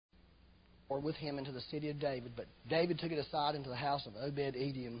with him into the city of David, but David took it aside into the house of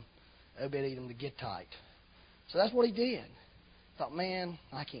Obed-Edom the Gittite. So that's what he did. Thought, man,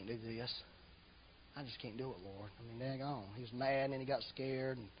 I can't do this. I just can't do it, Lord. I mean, dang on. He was mad, and then he got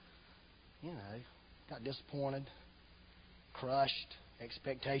scared, and, got disappointed, crushed,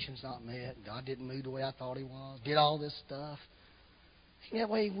 expectations not met. God didn't move the way I thought He was. Did all this stuff. Isn't that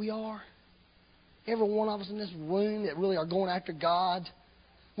the way we are? Every one of us in this room that really are going after God.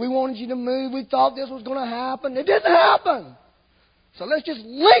 We wanted you to move. We thought this was going to happen. It didn't happen. So let's just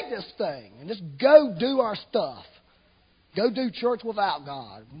leave this thing and just go do our stuff. Go do church without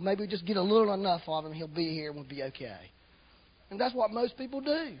God. Maybe just get a little enough of Him. He'll be here and we'll be okay. And that's what most people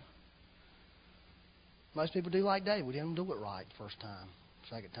do. Most people do like David. We didn't do it right the first time,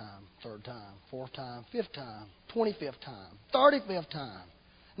 second time, third time, fourth time, fifth time, 25th time, 35th time,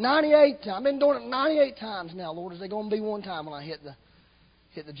 98th time. I've been doing it 98 times now, Lord. Is there going to be one time when I hit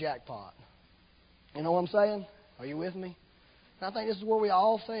the jackpot? You know what I'm saying? Are you with me? And I think this is where we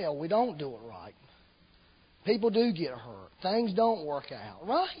all fail. We don't do it right. People do get hurt. Things don't work out.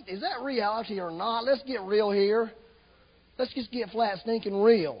 Right? Is that reality or not? Let's get real here. Let's just get flat stinking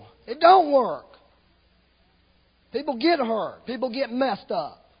real. It don't work. People get hurt. People get messed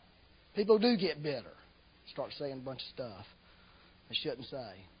up. People do get bitter. Start saying a bunch of stuff they shouldn't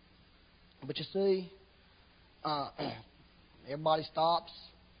say. But you see, everybody stops.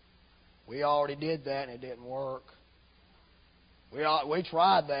 We already did that and it didn't work. We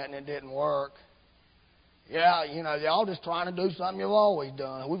tried that and it didn't work. Yeah, y'all just trying to do something you've always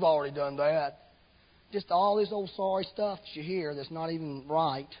done. We've already done that. Just all this old sorry stuff that you hear that's not even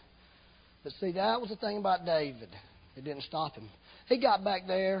right. But see, that was the thing about David. It didn't stop him. He got back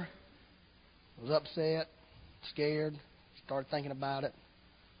there, was upset, scared, started thinking about it.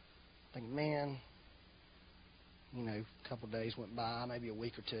 Thinking, man, a couple of days went by, maybe a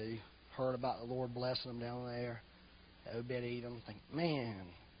week or two. Heard about the Lord blessing him down there at Obed-Edom. Thinking, man,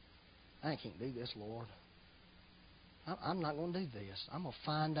 I can't do this, Lord. I'm not going to do this. I'm going to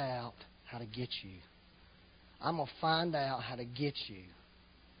find out how to get you. I'm going to find out how to get you.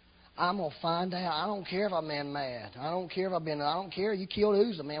 I'm going to find out. I don't care if I'm mad. I don't care you killed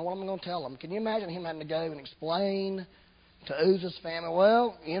Uzzah, man. What am I going to tell him? Can you imagine him having to go and explain to Uzzah's family,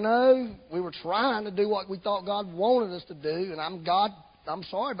 well, we were trying to do what we thought God wanted us to do, and I'm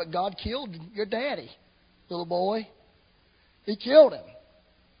sorry, but God killed your daddy, little boy. He killed him.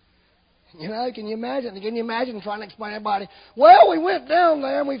 Can you imagine trying to explain to everybody, well, we went down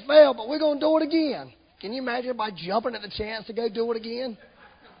there and we failed, but we're going to do it again. Can you imagine everybody jumping at the chance to go do it again?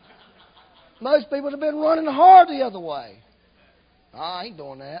 Most people have been running hard the other way. I ain't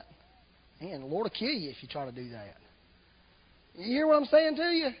doing that. Man, the Lord will kill you if you try to do that. You hear what I'm saying to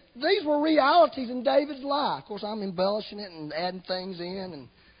you? These were realities in David's life. Of course, I'm embellishing it and adding things in,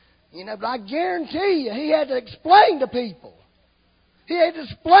 but I guarantee you, he had to explain to people. He had to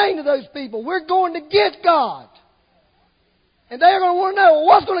explain to those people, we're going to get God. And they're going to want to know, well,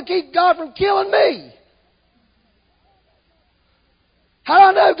 what's going to keep God from killing me?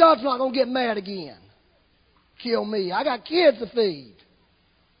 How do I know God's not going to get mad again? Kill me. I got kids to feed.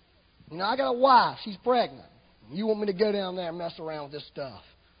 I got a wife. She's pregnant. You want me to go down there and mess around with this stuff?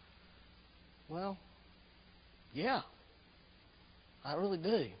 Well, yeah. I really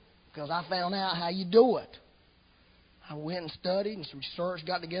do. Because I found out how you do it. I went and studied and some research,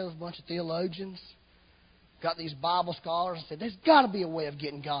 got together with a bunch of theologians, got these Bible scholars and said, there's got to be a way of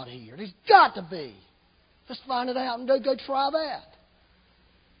getting God here. There's got to be. Let's find it out and go try that.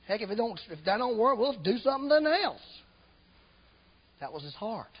 Heck, if that don't work, we'll do something else. That was his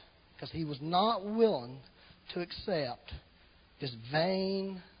heart. Because he was not willing to accept this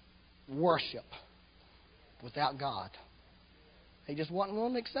vain worship without God. He just wasn't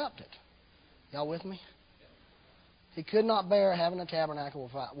willing to accept it. Y'all with me? He could not bear having a tabernacle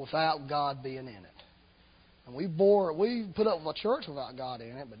without God being in it. And we put up with a church without God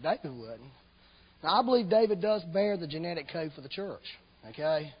in it, but David wouldn't. Now, I believe David does bear the genetic code for the church.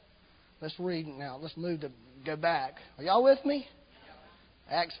 Okay? Let's read now. Let's go back. Are y'all with me?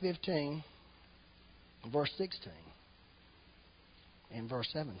 Acts 15, verse 16 and verse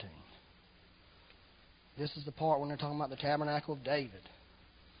 17. This is the part when they're talking about the tabernacle of David.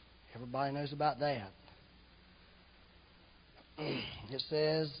 Everybody knows about that. It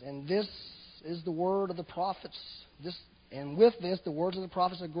says, and this is the word of the prophets. And with this, the words of the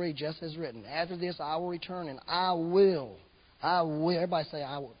prophets agree, just as written. After this, I will return, and I will. Everybody say,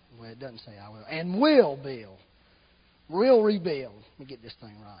 I will. Well, it doesn't say I will. And will build. Will rebuild. Let me get this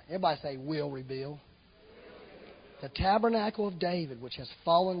thing right. Everybody say, will rebuild. The tabernacle of David, which has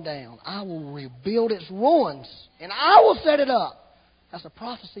fallen down, I will rebuild its ruins, and I will set it up, That's a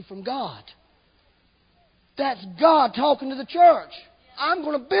prophecy from God. That's God talking to the church. I'm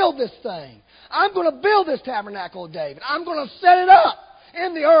going to build this thing. I'm going to build this tabernacle of David. I'm going to set it up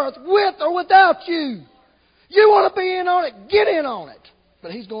in the earth with or without you. You want to be in on it? Get in on it.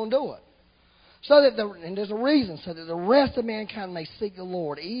 But He's going to do it. And there's a reason, so that the rest of mankind may seek the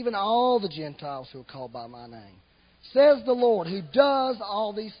Lord, even all the Gentiles who are called by my name. Says the Lord, who does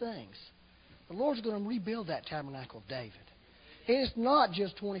all these things. The Lord's going to rebuild that tabernacle of David. It's not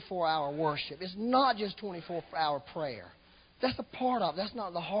just 24-hour worship. It's not just 24-hour prayer. That's a part of it. That's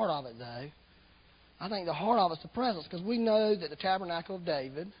not the heart of it, though. I think the heart of it's the presence, because we know that the tabernacle of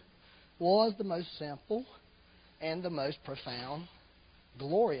David was the most simple and the most profound,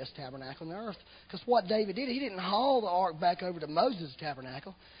 glorious tabernacle on the earth. Because what David did, he didn't haul the ark back over to Moses'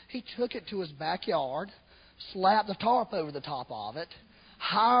 tabernacle. He took it to his backyard, slapped the tarp over the top of it,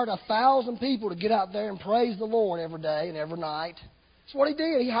 hired 1,000 people to get out there and praise the Lord every day and every night. That's what he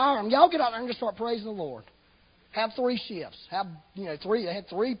did. He hired them. Y'all get out there and just start praising the Lord. Have 3 shifts. They had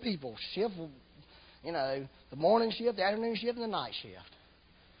 3 people. Shift, the morning shift, the afternoon shift, and the night shift.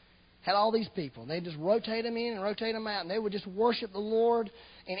 Had all these people. They just rotate them in and rotate them out, and they would just worship the Lord.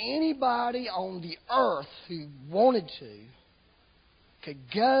 And anybody on the earth who wanted to could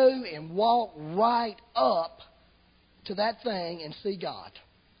go and walk right up to that thing and see God.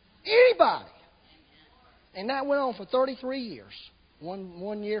 Anybody. And that went on for 33 years.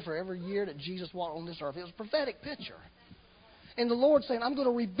 One year for every year that Jesus walked on this earth. It was a prophetic picture. And the Lord's saying, I'm going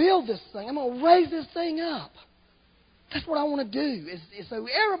to rebuild this thing. I'm going to raise this thing up. That's what I want to do, is so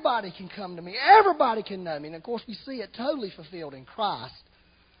everybody can come to me. Everybody can know me. And, of course, we see it totally fulfilled in Christ.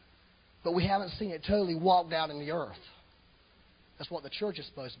 But we haven't seen it totally walked out in the earth. That's what the church is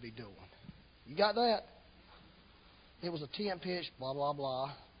supposed to be doing. You got that? It was a tent pitch, blah, blah,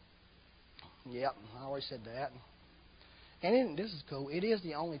 blah. Yep, I already said that. And this is cool. It is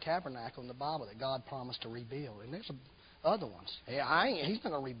the only tabernacle in the Bible that God promised to rebuild. And there's other ones. He's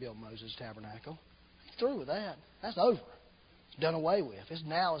not going to rebuild Moses' tabernacle. He's through with that. That's over. It's done away with. It's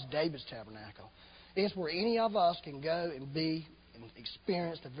David's tabernacle. It's where any of us can go and be and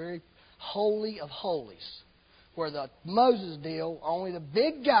experience the very holy of holies. Where the Moses deal, only the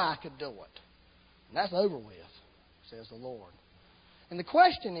big guy could do it. And that's over with, says the Lord. And the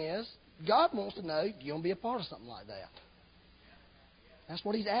question is, God wants to know, do you want to be a part of something like that? That's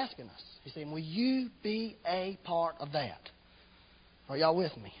what He's asking us. He's saying, will you be a part of that? Are y'all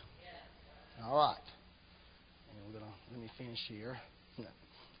with me? Yeah. All right. And let me finish here.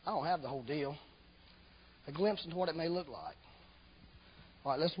 I don't have the whole deal. A glimpse into what it may look like.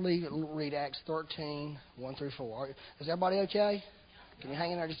 All right, let's read Acts 13, 1 through 4. Is everybody okay? Can you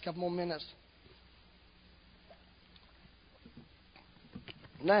hang in there just a couple more minutes?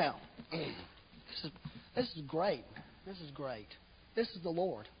 Now, this is great. This is great. This is the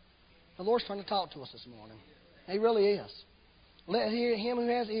Lord. The Lord's trying to talk to us this morning. He really is. Let him who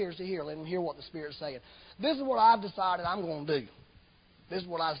has ears to hear, let him hear what the Spirit's saying. This is what I've decided I'm going to do. This is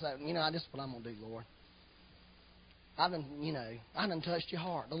what I decided. This is what I'm going to do, Lord. I done touched your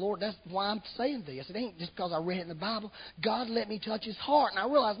heart. The Lord, that's why I'm saying this. It ain't just because I read it in the Bible. God let me touch His heart. And I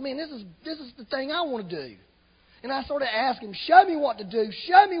realized, man, this is the thing I want to do. And I started asking Him, show me what to do.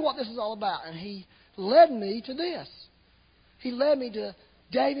 Show me what this is all about. And He led me to this. He led me to,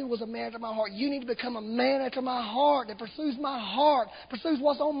 David was a man after my heart. You need to become a man after my heart that pursues my heart, pursues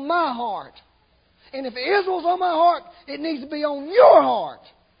what's on my heart. And if Israel's on my heart, it needs to be on your heart.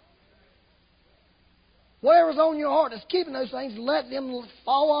 Whatever's on your heart that's keeping those things, let them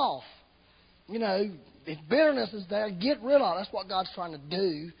fall off. If bitterness is there, get rid of it. That's what God's trying to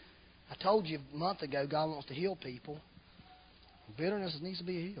do. I told you a month ago, God wants to heal people. Bitterness needs to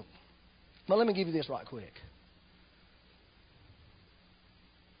be healed. But let me give you this right quick.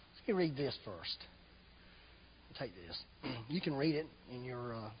 Let me read this first. Take this. You can read it in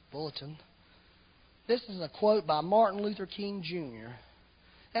your bulletin. This is a quote by Martin Luther King Jr.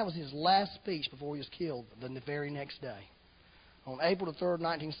 That was his last speech before he was killed the very next day, on April the 3rd,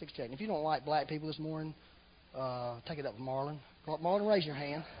 1968. If you don't like black people this morning, take it up with Marlon. Marlon, raise your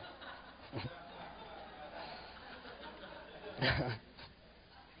hand.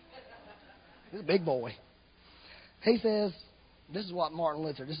 He's a big boy. He says, this is what Martin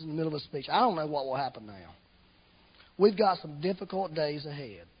Luther, this is in the middle of a speech. I don't know what will happen now. We've got some difficult days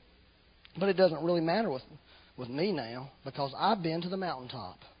ahead. But it doesn't really matter with me now, because I've been to the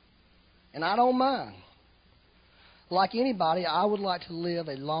mountaintop. And I don't mind. Like anybody, I would like to live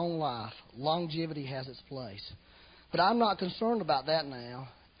a long life. Longevity has its place. But I'm not concerned about that now.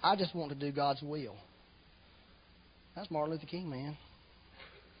 I just want to do God's will. That's Martin Luther King, man.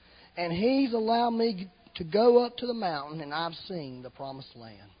 And He's allowed me to go up to the mountain, and I've seen the promised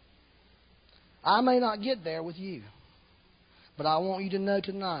land. I may not get there with you, but I want you to know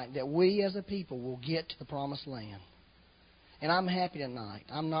tonight that we as a people will get to the promised land. And I'm happy tonight.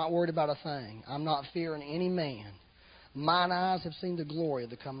 I'm not worried about a thing. I'm not fearing any man. Mine eyes have seen the glory of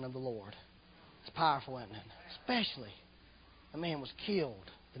the coming of the Lord. It's powerful, isn't it? Especially, a man was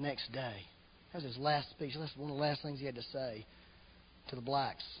killed the next day. That was his last speech. That's one of the last things he had to say to the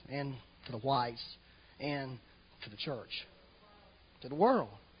blacks and to the whites and to the church, to the world.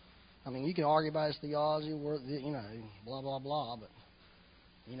 I mean, you can argue about his theology, blah, blah, blah, but,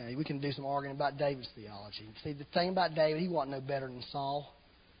 we can do some arguing about David's theology. See, the thing about David, he wasn't no better than Saul.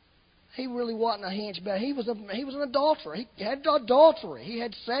 He really wasn't a hinge better. He was an adulterer. He had adultery. He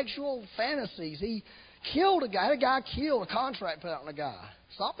had sexual fantasies. He killed a guy. Had a guy killed, a contract put out on a guy.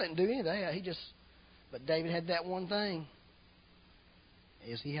 Saul didn't do any of that. But David had that one thing,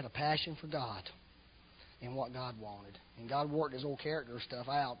 is he had a passion for God and what God wanted. And God worked his old character stuff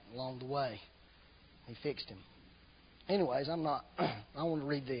out along the way. He fixed him. Anyways, I want to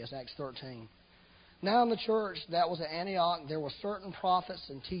read this, Acts 13. Now in the church that was at Antioch, there were certain prophets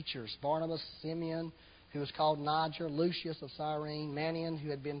and teachers, Barnabas, Simeon, who was called Niger, Lucius of Cyrene, Manaen, who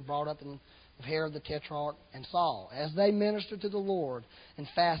had been brought up in the hair of the Tetrarch, and Saul. As they ministered to the Lord and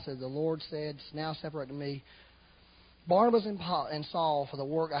fasted, the Lord said, now separate to me Barnabas and Saul for the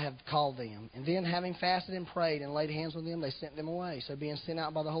work I have called them. And then, having fasted and prayed and laid hands on them, they sent them away. So being sent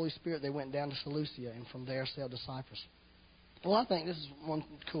out by the Holy Spirit, they went down to Seleucia, and from there sailed to Cyprus. Well, I think this is one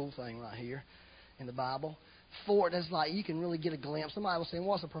cool thing right here in the Bible. For it is like you can really get a glimpse. Somebody was saying,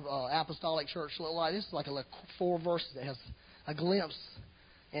 what's an apostolic church look like? This is like 4 verses that has a glimpse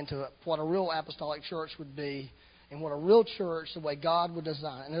into what a real apostolic church would be and what a real church, the way God would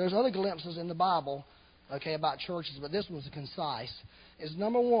design. And there's other glimpses in the Bible, about churches, but this one's concise, is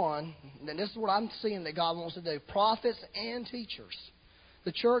number one, and this is what I'm seeing that God wants to do, prophets and teachers.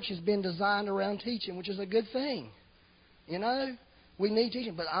 The church has been designed around teaching, which is a good thing. We need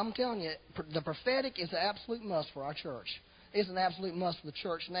teaching, but I'm telling you, the prophetic is an absolute must for our church. It's an absolute must for the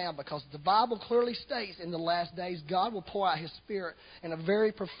church now because the Bible clearly states in the last days God will pour out His Spirit in a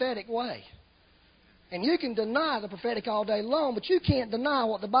very prophetic way. And you can deny the prophetic all day long, but you can't deny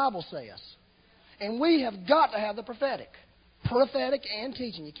what the Bible says. And we have got to have the prophetic and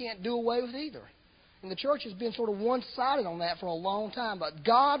teaching. You can't do away with either. And the church has been sort of one-sided on that for a long time. But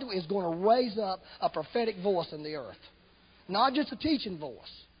God is going to raise up a prophetic voice in the earth. Not just a teaching voice.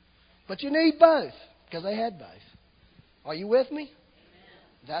 But you need both, because they had both. Are you with me? Amen.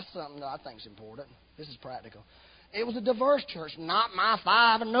 That's something that I think is important. This is practical. It was a diverse church. Not my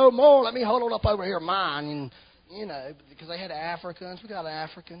 5 and no more. Let me hold it up over here, mine. And, because they had Africans. We got an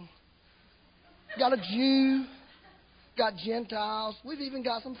African. Got a Jew, got Gentiles. We've even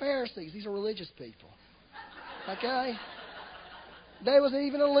got some Pharisees. These are religious people. Okay? There was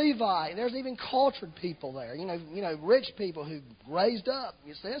even a Levite. There's even cultured people there. Rich people who raised up.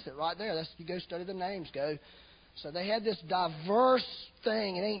 It says it right there. You go study the names. So they had this diverse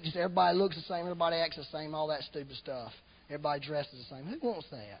thing. It ain't just everybody looks the same, everybody acts the same, all that stupid stuff. Everybody dresses the same. Who wants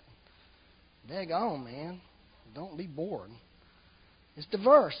that? Daggone, man. Don't be bored. It's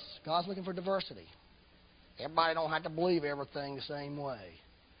diverse. God's looking for diversity. Everybody don't have to believe everything the same way.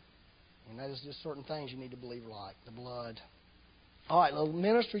 There's just certain things you need to believe, like the blood. All right, the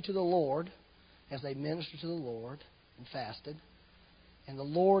ministry to the Lord, as they ministered to the Lord and fasted, and the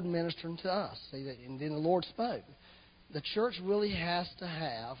Lord ministering to us. And then the Lord spoke. The church really has to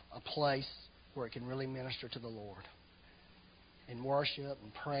have a place where it can really minister to the Lord in worship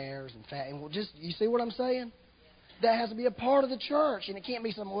and prayers and fasting. You see what I'm saying? That has to be a part of the church. And it can't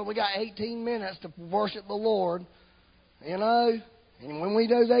be something, we got 18 minutes to worship the Lord. And when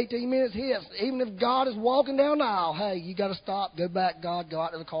those 18 minutes hits, even if God is walking down the aisle, hey, you got to stop, go back, God, go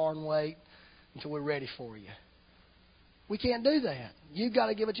out to the car and wait until we're ready for you. We can't do that. You've got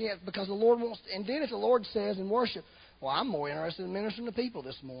to give a chance because the Lord wants to. And then if the Lord says in worship, well, I'm more interested in ministering to people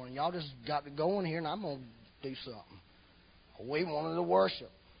this morning. Y'all just got to go in here and I'm going to do something. We wanted to worship.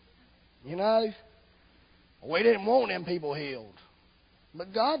 We didn't want them people healed.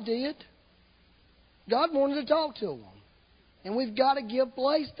 But God did. God wanted to talk to them. And we've got to give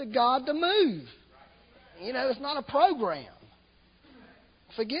place to God to move. It's not a program.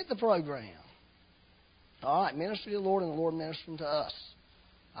 Forget the program. All right, ministry to the Lord and the Lord ministering to us.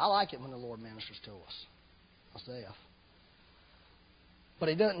 I like it when the Lord ministers to us, myself. But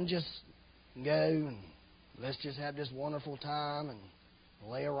He doesn't just go and let's just have this wonderful time and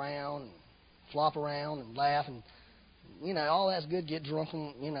lay around and flop around and laugh and, all that's good. Get drunk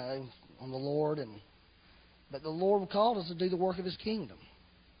on, on the Lord. But the Lord called us to do the work of His kingdom.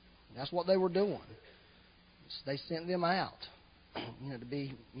 That's what they were doing. they sent them out, to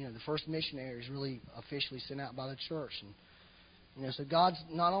be, the first missionaries really officially sent out by the church. And, so God's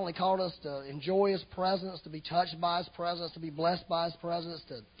not only called us to enjoy His presence, to be touched by His presence, to be blessed by His presence,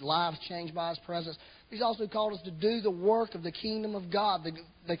 to lives changed by His presence. He's also called us to do the work of the kingdom of God.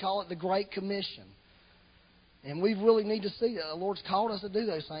 They call it the Great Commission. And we really need to see that the Lord's called us to do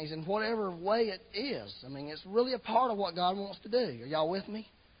those things in whatever way it is. I mean, it's really a part of what God wants to do. Are y'all with me?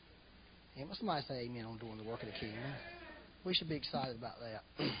 Yeah, somebody say amen on doing the work of the kingdom. We should be excited about that.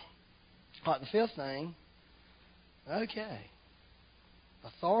 All right, the fifth thing. Okay.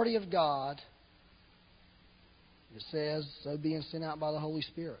 Authority of God. It says, so being sent out by the Holy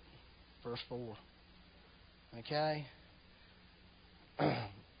Spirit. Verse 4. Okay?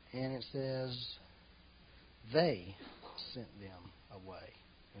 And it says, they sent them away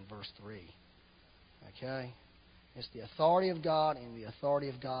in verse 3. Okay? It's the authority of God and the authority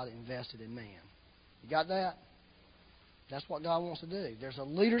of God invested in man. You got that? That's what God wants to do. There's a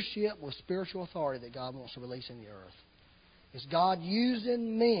leadership with spiritual authority that God wants to release in the earth. It's God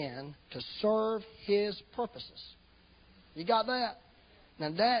using men to serve His purposes. You got that?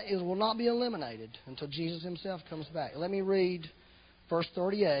 Now that will not be eliminated until Jesus Himself comes back. Let me read verse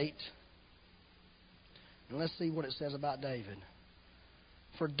 38. And let's see what it says about David.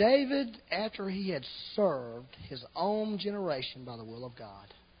 For David, after he had served his own generation by the will of God.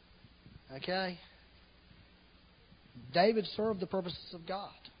 Okay? David served the purposes of God.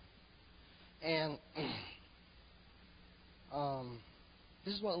 And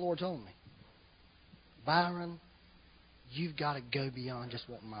this is what the Lord told me. Byron, you've got to go beyond just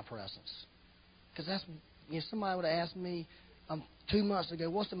wanting my presence. Because that's, somebody would have asked me 2 months ago,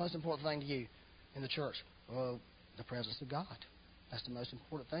 what's the most important thing to you in the church? Well, the presence of God. That's the most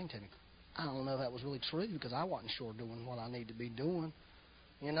important thing to me. I don't know if that was really true because I wasn't sure doing what I need to be doing.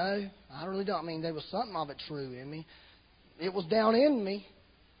 I really don't. I mean, there was something of it true in me. It was down in me.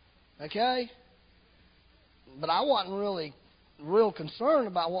 Okay? But I wasn't really real concerned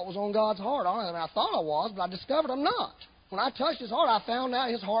about what was on God's heart. I thought I was, but I discovered I'm not. When I touched His heart, I found out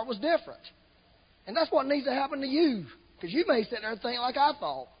His heart was different. And that's what needs to happen to you. Because you may sit there and think like I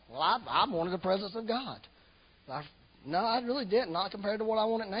thought. Well, I wanted the presence of God. No, I really didn't. Not compared to what I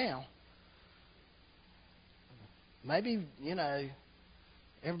want it now. Maybe,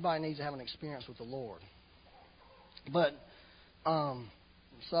 everybody needs to have an experience with the Lord. But,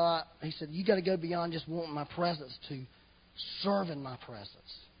 he said, you got to go beyond just wanting my presence to serving my presence.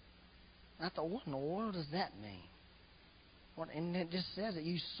 And I thought, what in the world does that mean? And it just says that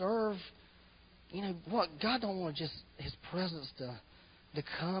you serve, God don't want just His presence to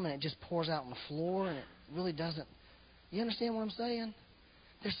come and it just pours out on the floor and it really doesn't. You understand what I'm saying?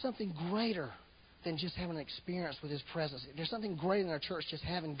 There's something greater than just having an experience with His presence. There's something greater in our church just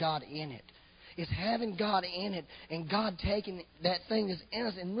having God in it. It's having God in it and God taking that thing that's in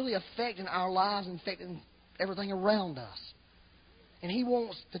us and really affecting our lives and affecting everything around us. And He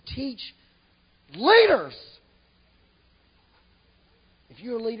wants to teach leaders. If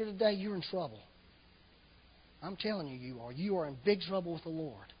you're a leader today, you're in trouble. I'm telling you, you are. You are in big trouble with the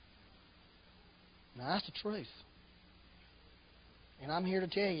Lord. Now, that's the truth. And I'm here to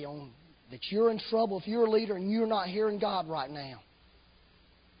tell you that you're in trouble if you're a leader and you're not hearing God right now.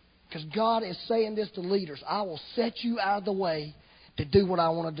 Because God is saying this to leaders. I will set you out of the way to do what I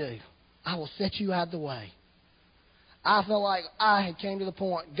want to do. I will set you out of the way. I felt like I had came to the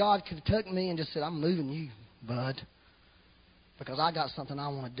point God could have took me and just said, I'm moving you, bud. Because I got something I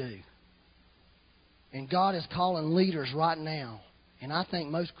want to do. And God is calling leaders right now. And I think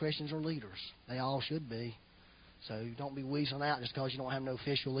most Christians are leaders. They all should be. So don't be weaseling out just because you don't have no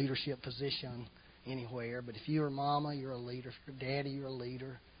official leadership position anywhere. But if you're a mama, you're a leader. If you're a daddy, you're a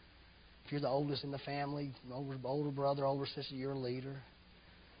leader. If you're the oldest in the family, older brother, older sister, you're a leader.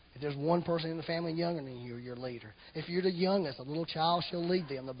 If there's one person in the family younger than you, you're a leader. If you're the youngest, a little child shall lead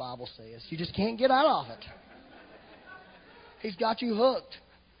them, the Bible says. You just can't get out of it. He's got you hooked.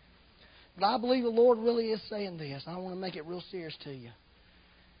 But I believe the Lord really is saying this. I want to make it real serious to you.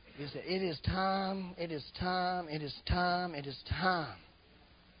 Is that it is time, it is time, it is time, it is time.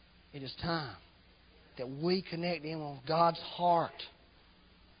 It is time that we connect in with God's heart.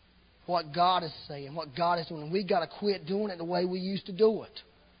 What God is saying, what God is doing. We've got to quit doing it the way we used to do it.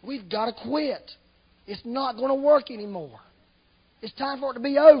 We've got to quit. It's not going to work anymore. It's time for it to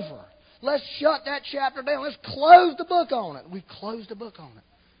be over. Let's shut that chapter down. Let's close the book on it. We've closed the book on it.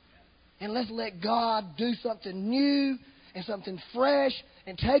 And let's let God do something new and something fresh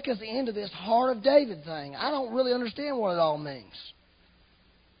and take us into this Heart of David thing. I don't really understand what it all means.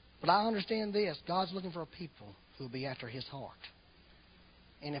 But I understand this. God's looking for a people who will be after His heart.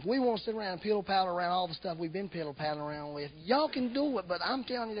 And if we want to sit around and piddle-paddle around all the stuff we've been piddle-paddling around with, y'all can do it, but I'm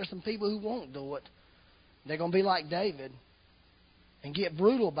telling you, there's some people who won't do it. They're going to be like David and get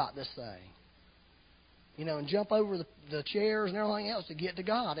brutal about this thing. You know, and jump over the chairs and everything else to get to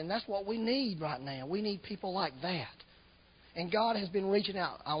God. And that's what we need right now. We need people like that. And God has been reaching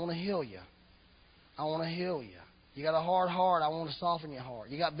out. I want to heal you. I want to heal you. You got a hard heart. I want to soften your heart.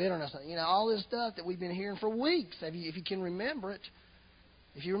 You got bitterness. You know, all this stuff that we've been hearing for weeks, if you can remember it.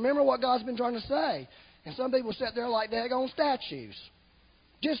 If you remember what God's been trying to say. And some people sit there like daggone statues.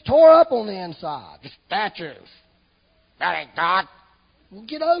 Just tore up on the inside. Just statues. That ain't God. Well,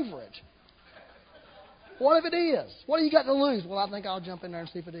 get over it. What if it is? What do you got to lose? Well, I think I'll jump in there and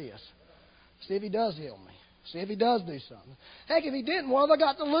see if it is. See if He does heal me. See if He does do something. Heck, if He didn't, what have I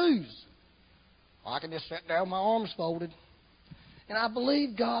got to lose? Well, I can just sit there with my arms folded. And I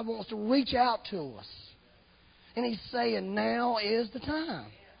believe God wants to reach out to us. And He's saying, now is the time.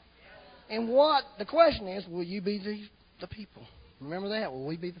 And the question is, will you be the people? Remember that? Will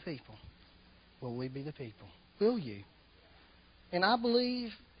we be the people? Will we be the people? Will you? And I believe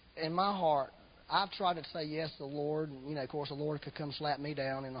in my heart, I've tried to say yes to the Lord. You know, of course, the Lord could come slap me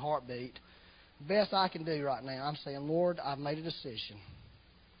down in a heartbeat. Best I can do right now, I'm saying, Lord, I've made a decision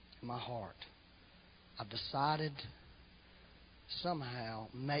in my heart. I've decided somehow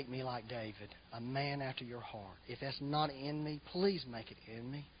make me like David, a man after your heart. If that's not in me, please make it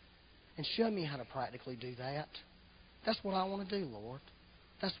in me. And show me how to practically do that. That's what I want to do, Lord.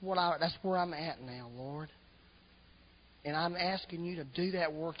 That's where I'm at now, Lord. And I'm asking you to do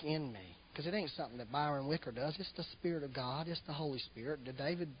that work in me. Because it ain't something that Byron Wicker does. It's the Spirit of God. It's the Holy Spirit.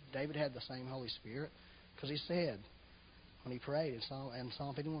 David had the same Holy Spirit. Because he said, when he prayed in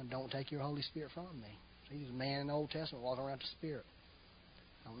Psalm 51, don't take your Holy Spirit from me. So he was a man in the Old Testament walking around with the Spirit.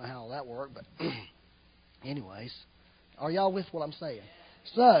 I don't know how all that worked, but anyways. Are y'all with what I'm saying?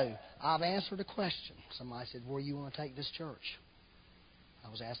 So, I've answered a question. Somebody said, where do you want to take this church? I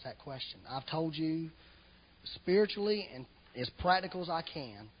was asked that question. I've told you spiritually and as practical as I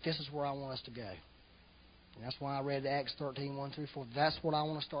can, this is where I want us to go. And that's why I read Acts 13, 1 through 4. That's what I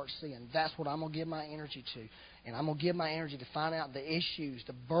want to start seeing. That's what I'm going to give my energy to. And I'm going to give my energy to find out the issues,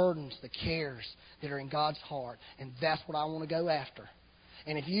 the burdens, the cares that are in God's heart. And that's what I want to go after.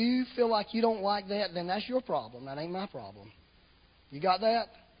 And if you feel like you don't like that, then that's your problem. That ain't my problem. You got that?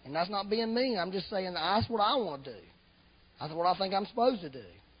 And that's not being mean. I'm just saying that's what I want to do. That's what I think I'm supposed to do.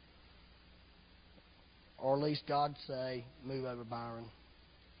 Or at least God say, move over, Byron.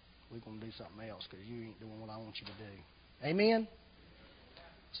 We're going to do something else because you ain't doing what I want you to do. Amen?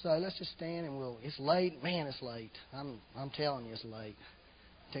 So let's just stand and it's late. Man, it's late. I'm telling you it's late.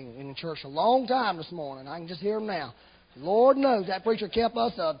 I've been in church a long time this morning. I can just hear them now. Lord knows that preacher kept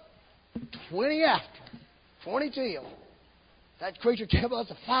us 20 after, 20 till. That preacher kept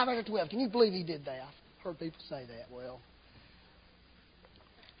us 5 after 12. Can you believe he did that? I've heard people say that. Well,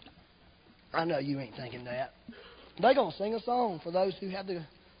 I know you ain't thinking that. They're going to sing a song for those who have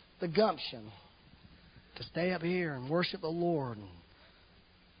the gumption to stay up here and worship the Lord. And,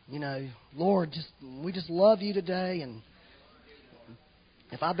 you know, Lord, we just love you today. And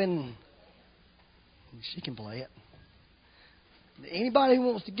if I've been, she can play it. Anybody who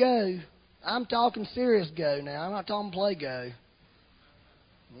wants to go, I'm talking serious go now. I'm not talking play go.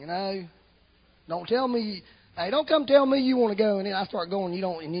 You know, don't tell me. Hey, don't come tell me you want to go and then I start going. You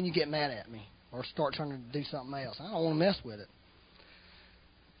don't, and then you get mad at me or start trying to do something else. I don't want to mess with it.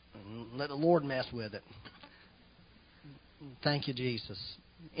 Let the Lord mess with it. Thank you, Jesus.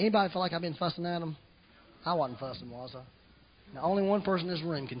 Anybody feel like I've been fussing at them? I wasn't fussing, was I? Now, only one person in this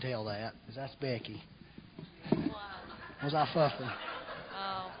room can tell that, because that's Becky. Wow. Was I fussing?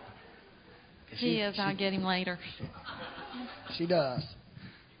 Oh. He is. I'll get him later. She does.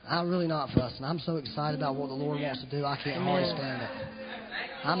 I'm really not fussing. I'm so excited about what the Lord wants to do, I can't hardly stand it.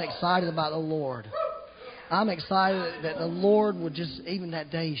 I'm excited about the Lord. I'm excited that the Lord would just, even that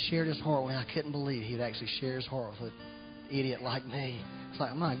day, He shared His heart with me. I couldn't believe He would actually share His heart with an idiot like me. It's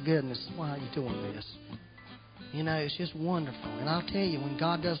like, my goodness, why are you doing this? You know, it's just wonderful. And I'll tell you, when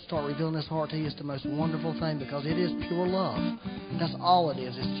God does start revealing His heart to you, it's the most wonderful thing because it is pure love. That's all it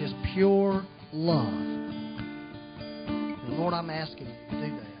is. It's just pure love. And Lord, I'm asking you to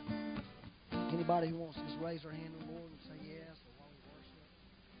do that. Anybody who wants to just raise their hand to the Lord.